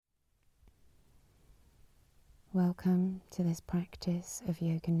Welcome to this practice of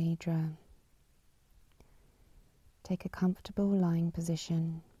Yoga Nidra. Take a comfortable lying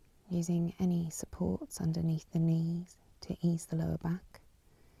position using any supports underneath the knees to ease the lower back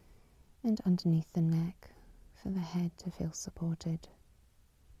and underneath the neck for the head to feel supported.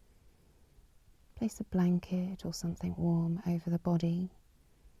 Place a blanket or something warm over the body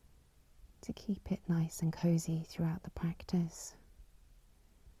to keep it nice and cozy throughout the practice.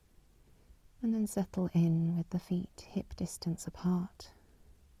 And then settle in with the feet hip distance apart.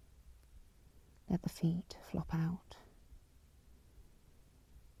 Let the feet flop out.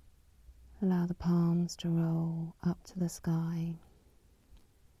 Allow the palms to roll up to the sky,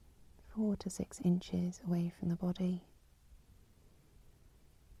 4 to 6 inches away from the body.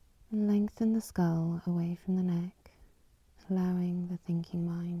 And lengthen the skull away from the neck, allowing the thinking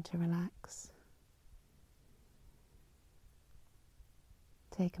mind to relax.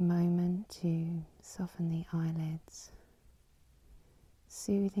 Take a moment to soften the eyelids,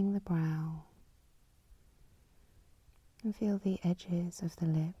 soothing the brow, and feel the edges of the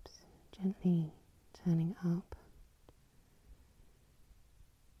lips gently turning up.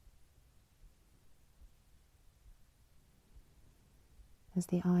 As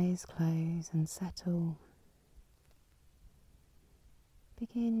the eyes close and settle,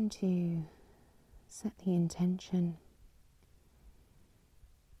 begin to set the intention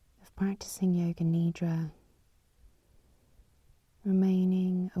of practicing Yoga Nidra,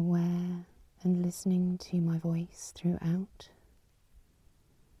 remaining aware and listening to my voice throughout.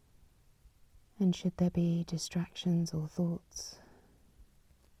 And should there be distractions or thoughts,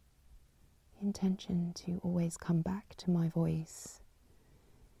 the intention to always come back to my voice.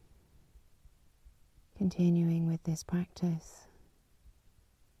 Continuing with this practice,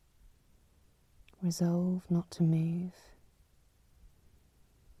 resolve not to move.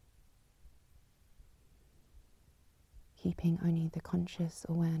 Keeping only the conscious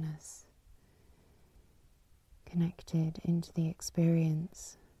awareness connected into the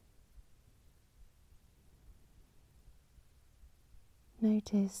experience.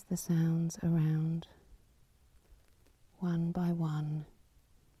 Notice the sounds around, one by one.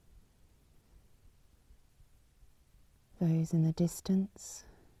 Those in the distance,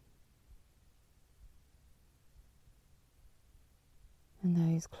 and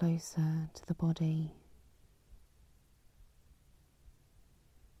those closer to the body.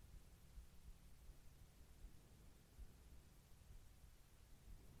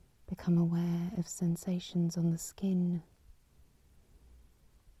 Become aware of sensations on the skin,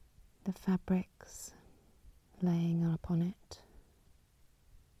 the fabrics laying upon it,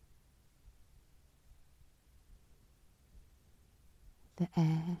 the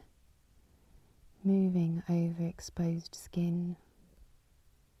air moving over exposed skin,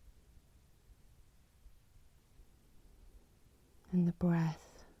 and the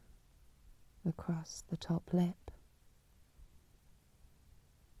breath across the top lip.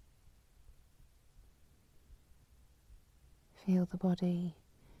 Feel the body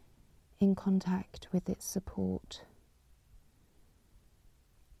in contact with its support,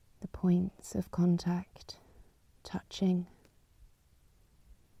 the points of contact touching.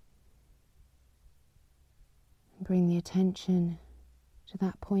 Bring the attention to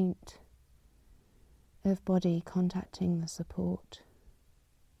that point of body contacting the support.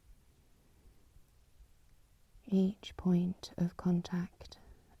 Each point of contact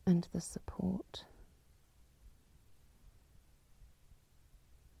and the support.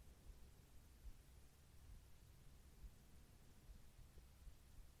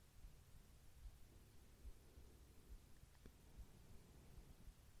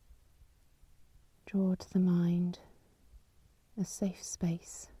 Draw to the mind a safe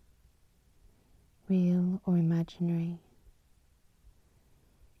space, real or imaginary,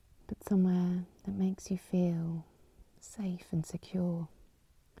 but somewhere that makes you feel safe and secure.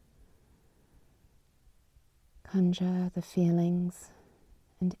 Conjure the feelings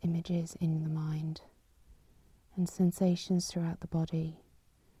and images in the mind and sensations throughout the body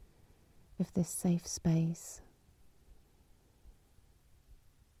of this safe space.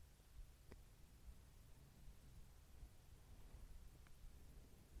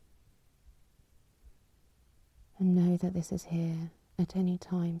 And know that this is here at any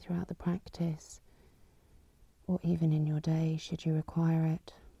time throughout the practice, or even in your day should you require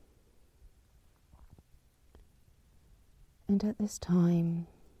it. And at this time,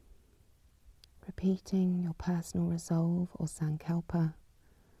 repeating your personal resolve or sankalpa,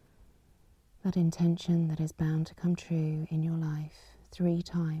 that intention that is bound to come true in your life 3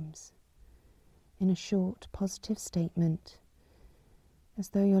 times, in a short positive statement, as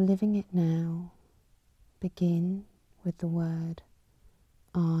though you're living it now, Begin with the word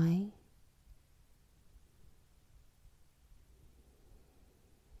I.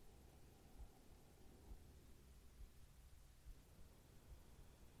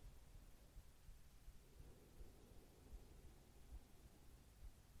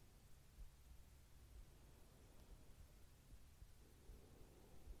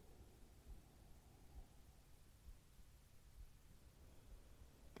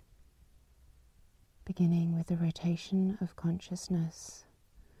 Beginning with the rotation of consciousness,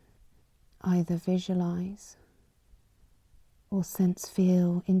 either visualize or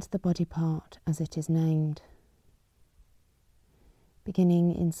sense-feel into the body part as it is named.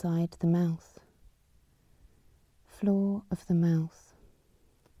 Beginning inside the mouth, floor of the mouth,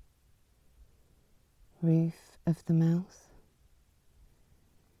 roof of the mouth,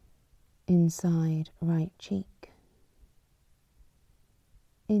 inside right cheek,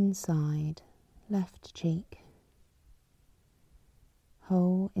 inside left cheek,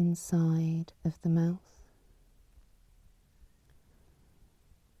 whole inside of the mouth,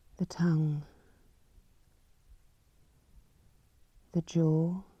 the tongue, the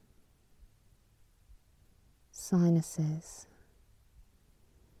jaw, sinuses,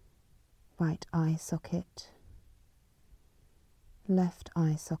 right eye socket, left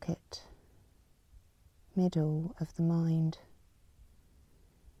eye socket, middle of the mind,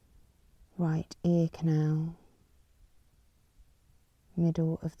 right ear canal,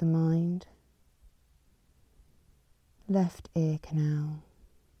 middle of the mind, left ear canal,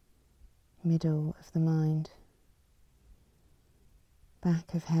 middle of the mind,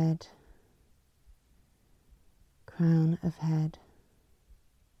 back of head, crown of head,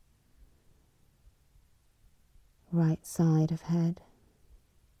 right side of head,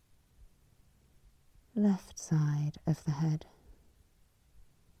 left side of the head,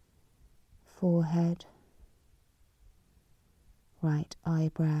 forehead, right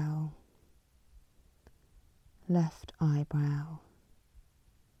eyebrow, left eyebrow,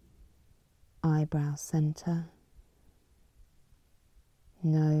 eyebrow centre,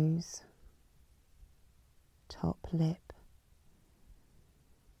 nose, top lip,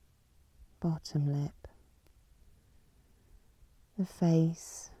 bottom lip, the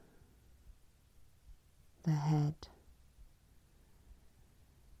face, the head,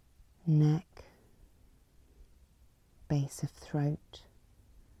 neck, base of throat,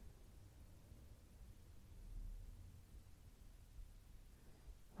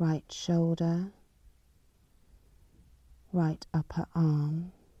 right shoulder, right upper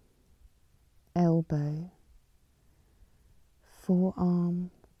arm, elbow, forearm,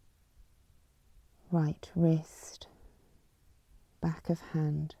 right wrist, back of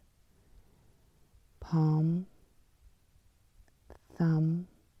hand, palm, thumb,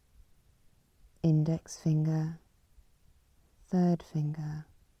 index finger, third finger,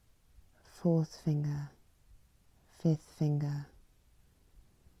 fourth finger, fifth finger,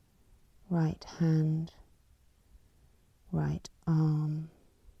 right hand, right arm,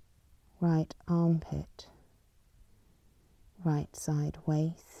 right armpit, right side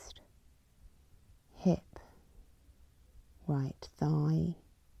waist, hip, right thigh,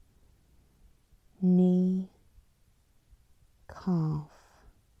 knee, calf,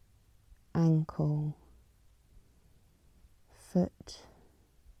 ankle, foot,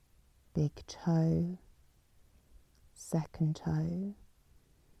 big toe, second toe,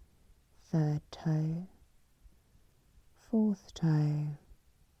 third toe, fourth toe,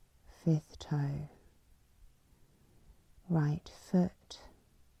 fifth toe, right foot,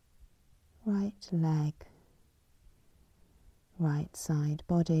 right leg, right side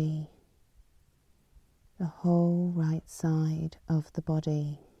body, the whole right side of the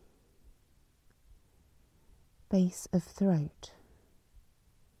body, base of throat,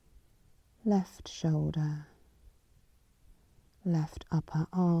 left shoulder, left upper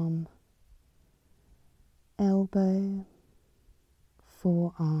arm, elbow,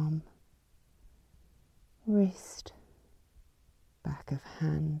 forearm, wrist, back of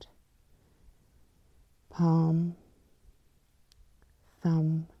hand, palm,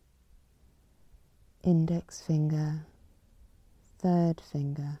 thumb, index finger, third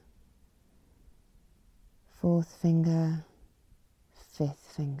finger, fourth finger,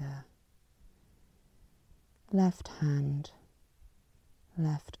 fifth finger, left hand,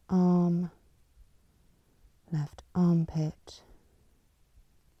 left arm, left armpit,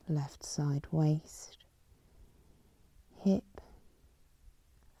 left side waist, hip,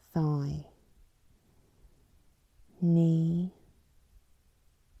 thigh, knee,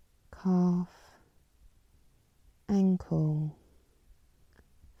 calf, ankle,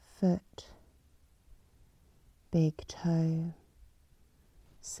 foot, big toe,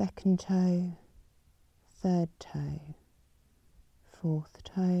 second toe, third toe, fourth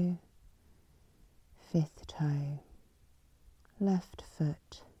toe, fifth toe, left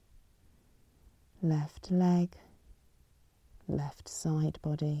foot, left leg, left side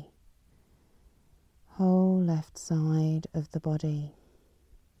body, whole left side of the body,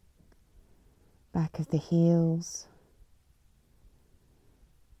 back of the heels,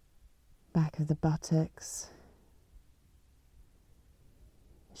 back of the buttocks,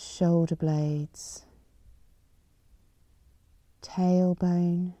 shoulder blades,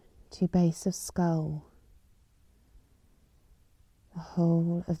 tailbone to base of skull, the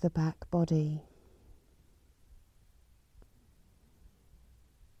whole of the back body,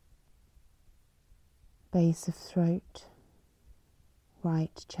 base of throat,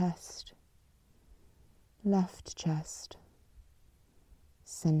 right chest, left chest,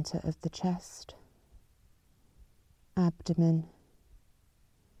 centre of the chest, abdomen,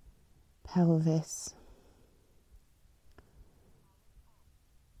 pelvis,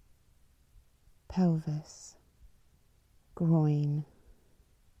 groin,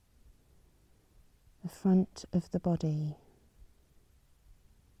 the front of the body,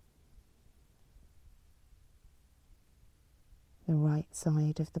 the right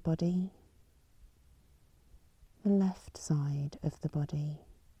side of the body, the left side of the body,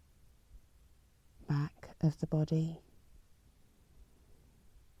 back of the body,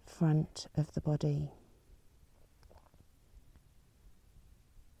 front of the body,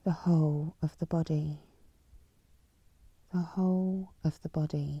 the whole of the body, the whole of the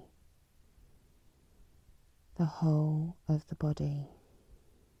body, the whole of the body.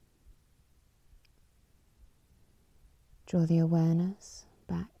 Draw the awareness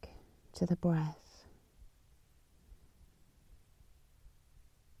back to the breath.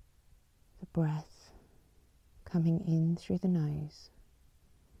 The breath coming in through the nose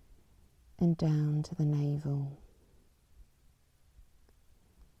and down to the navel,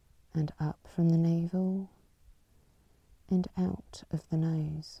 and up from the navel and out of the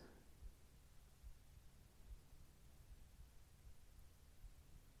nose.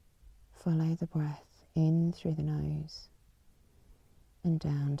 Follow the breath in through the nose and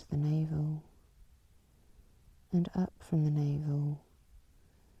down to the navel, and up from the navel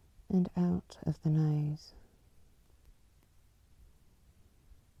and out of the nose.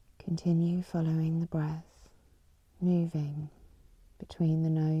 Continue following the breath, moving between the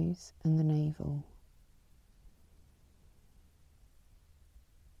nose and the navel.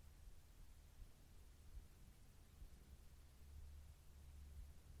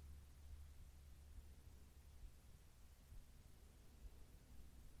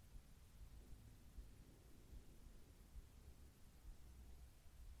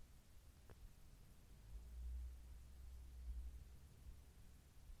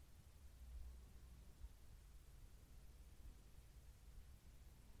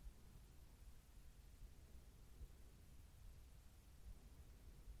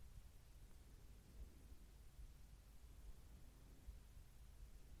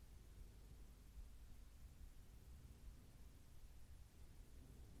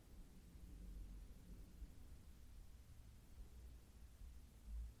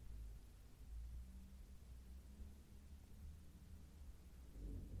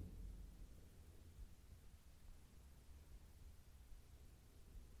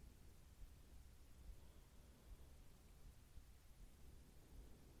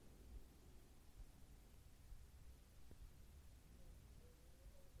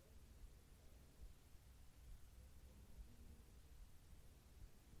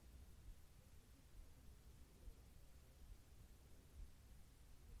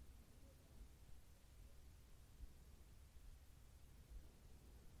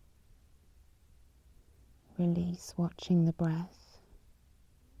 Release, watching the breath,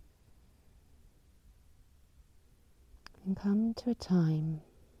 and come to a time,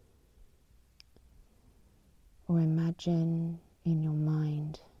 or imagine in your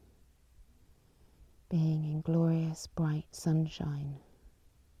mind being in glorious bright sunshine.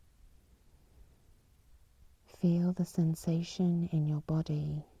 Feel the sensation in your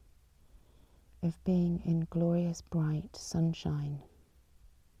body of being in glorious bright sunshine.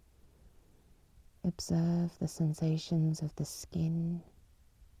 Observe the sensations of the skin,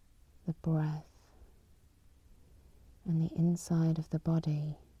 the breath, and the inside of the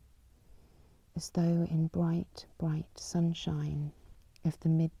body, as though in bright, bright sunshine of the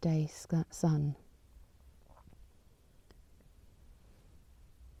midday sun.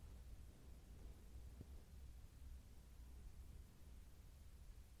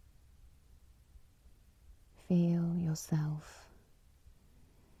 feel yourself,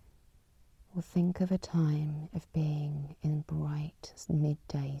 or think of a time of being in bright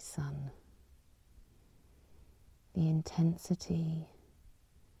midday sun. The intensity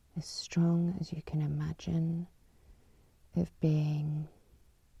as strong as you can imagine of being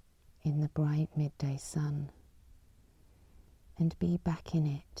in the bright midday sun, and be back in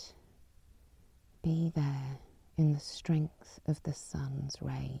it. Be there in the strength of the sun's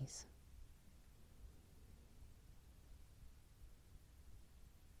rays.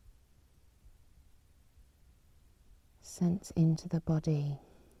 Sense into the body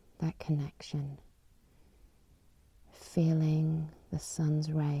that connection, feeling the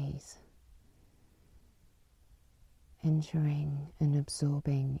sun's rays entering and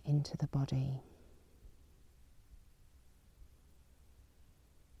absorbing into the body.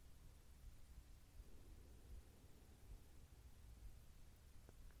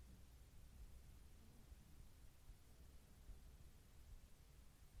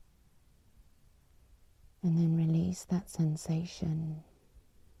 And then release that sensation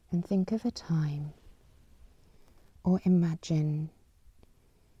and think of a time, or imagine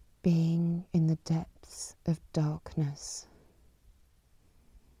being in the depths of darkness,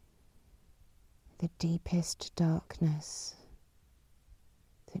 the deepest darkness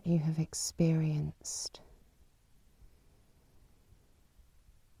that you have experienced,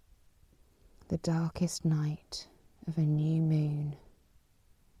 the darkest night of a new moon.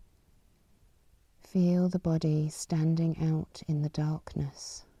 Feel the body standing out in the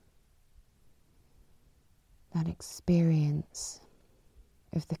darkness, that experience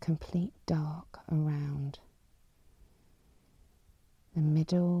of the complete dark around, the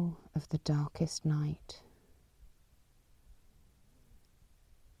middle of the darkest night.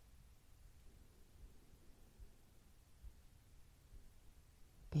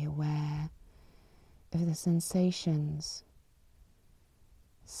 Be aware of the sensations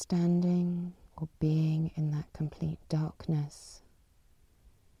standing or being in that complete darkness.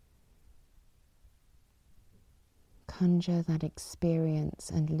 Conjure that experience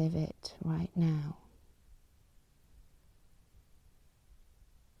and live it right now.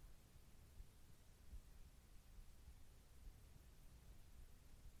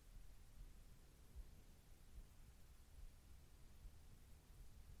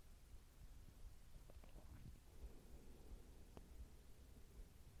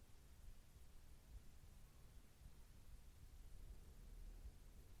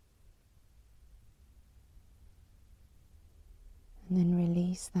 And then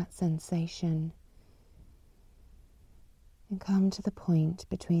release that sensation and come to the point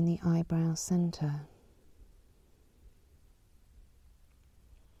between the eyebrow center.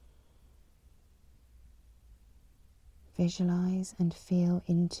 Visualize and feel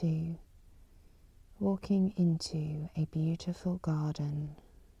into walking into a beautiful garden.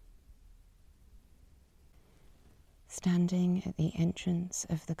 Standing at the entrance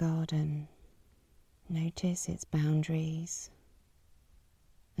of the garden, notice its boundaries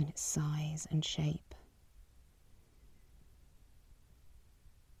and its size and shape.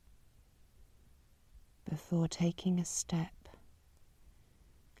 Before taking a step,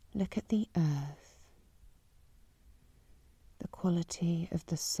 look at the earth, the quality of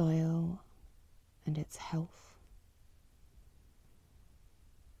the soil and its health.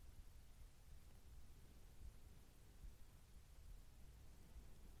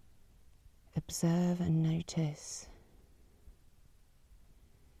 Observe and notice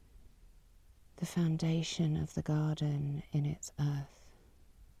the foundation of the garden in its earth.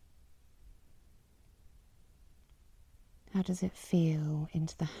 How does it feel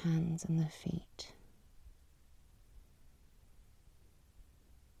into the hands and the feet?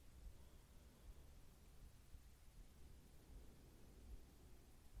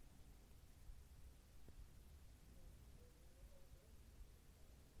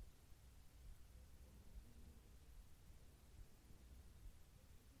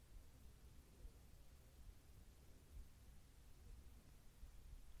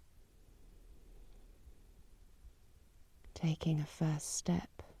 Taking a first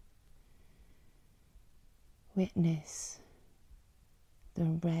step, witness the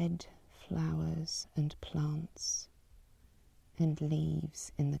red flowers and plants and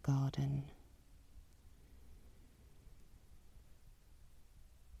leaves in the garden.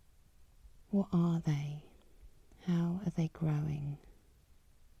 What are they? How are they growing?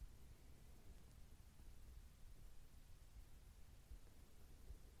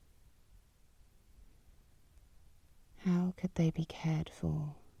 How could they be cared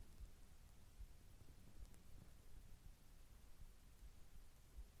for?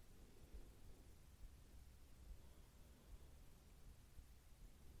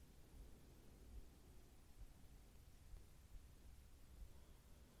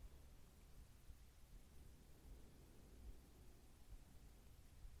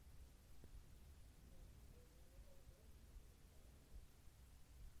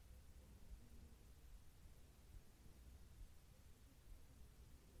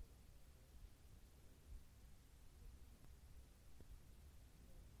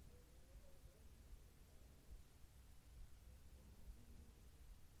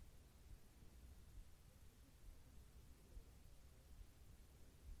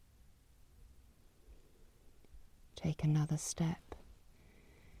 Take another step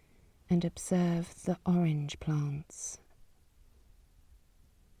and observe the orange plants.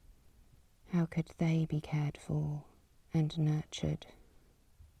 How could they be cared for and nurtured?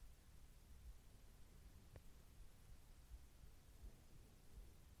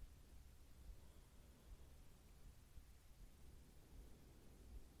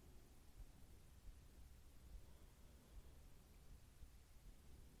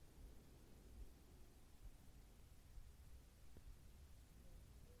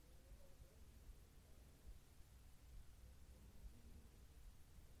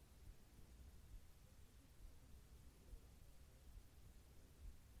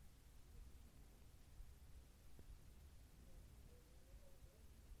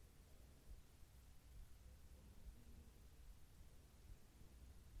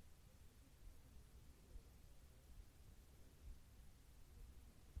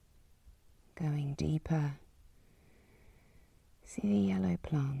 Going deeper, see the yellow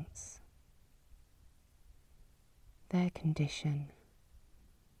plants, their condition.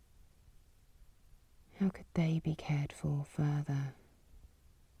 How could they be cared for further?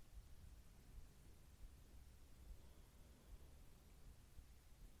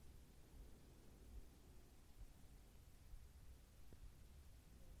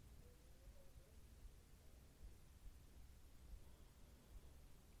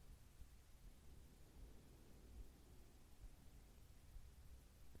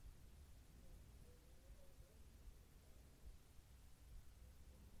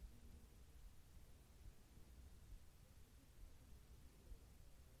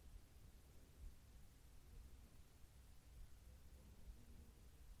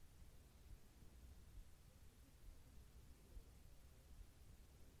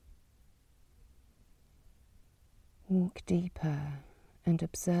 Walk deeper and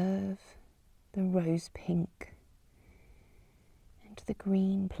observe the rose pink and the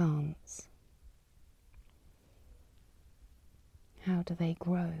green plants. How do they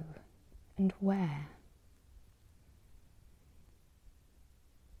grow and where?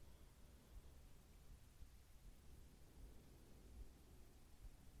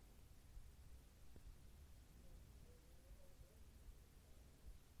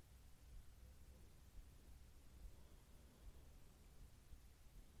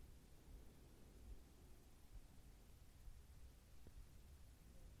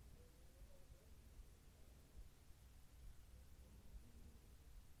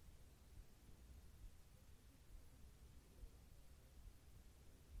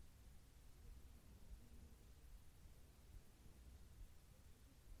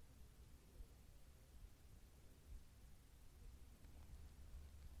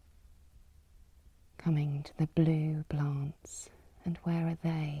 Coming to the blue plants, and where are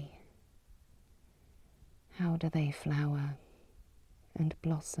they? How do they flower and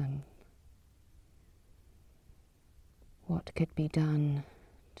blossom? What could be done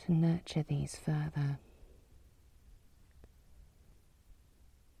to nurture these further?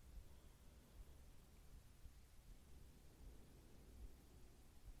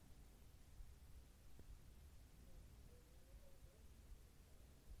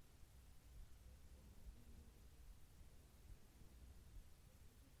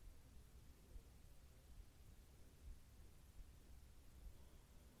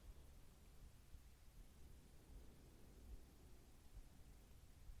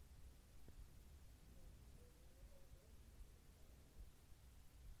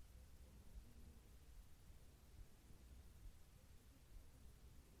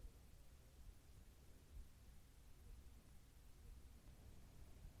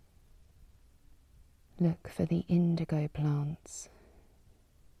 Look for the indigo plants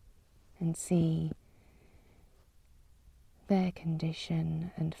and see their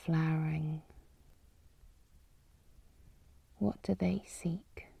condition and flowering. What do they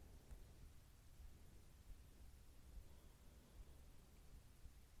seek?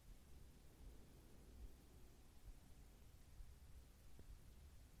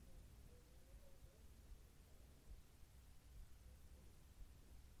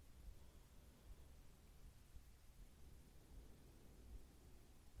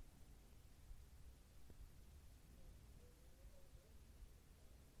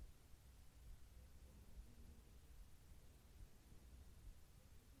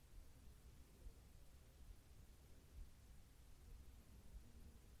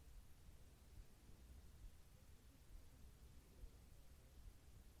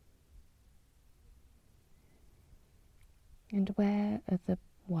 And where are the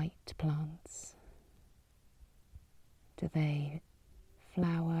white plants? Do they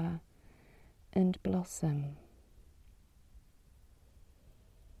flower and blossom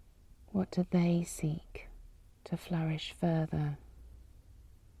What do they seek to flourish further?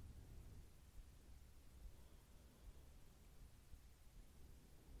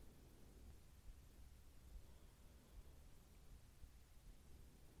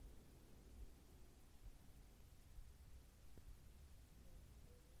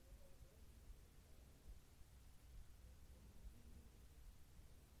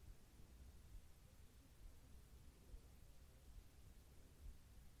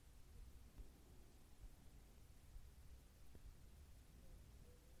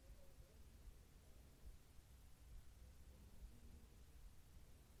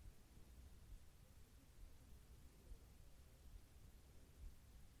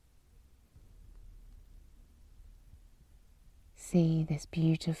 See this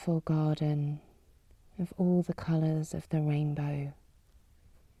beautiful garden of all the colours of the rainbow.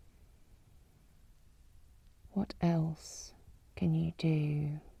 What else can you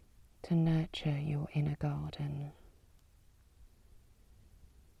do to nurture your inner garden?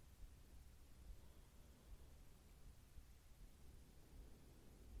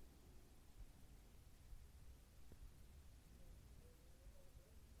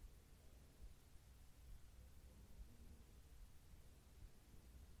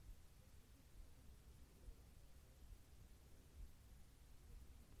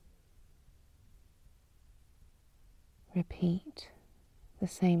 Repeat the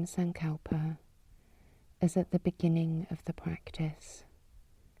same sankalpa as at the beginning of the practice,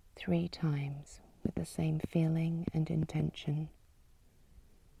 3 times with the same feeling and intention.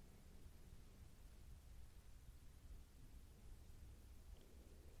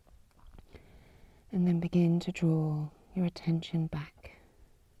 And then begin to draw your attention back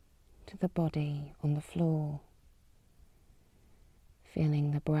to the body on the floor,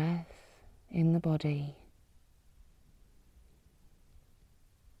 feeling the breath in the body.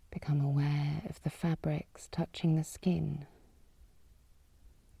 Become aware of the fabrics touching the skin,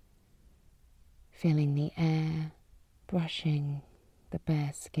 feeling the air brushing the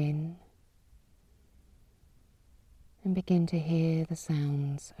bare skin, and begin to hear the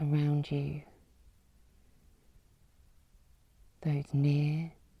sounds around you, those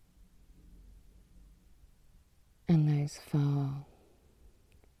near and those far.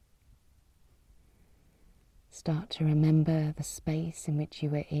 Start to remember the space in which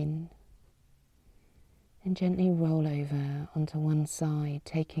you are in, and gently roll over onto one side,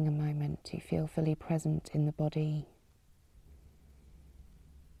 taking a moment to feel fully present in the body.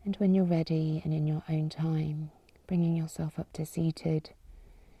 And when you're ready and in your own time, bringing yourself up to seated,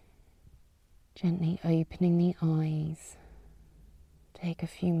 gently opening the eyes. Take a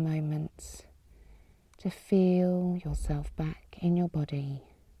few moments to feel yourself back in your body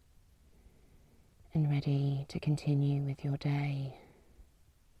and ready to continue with your day.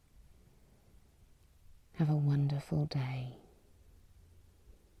 Have a wonderful day.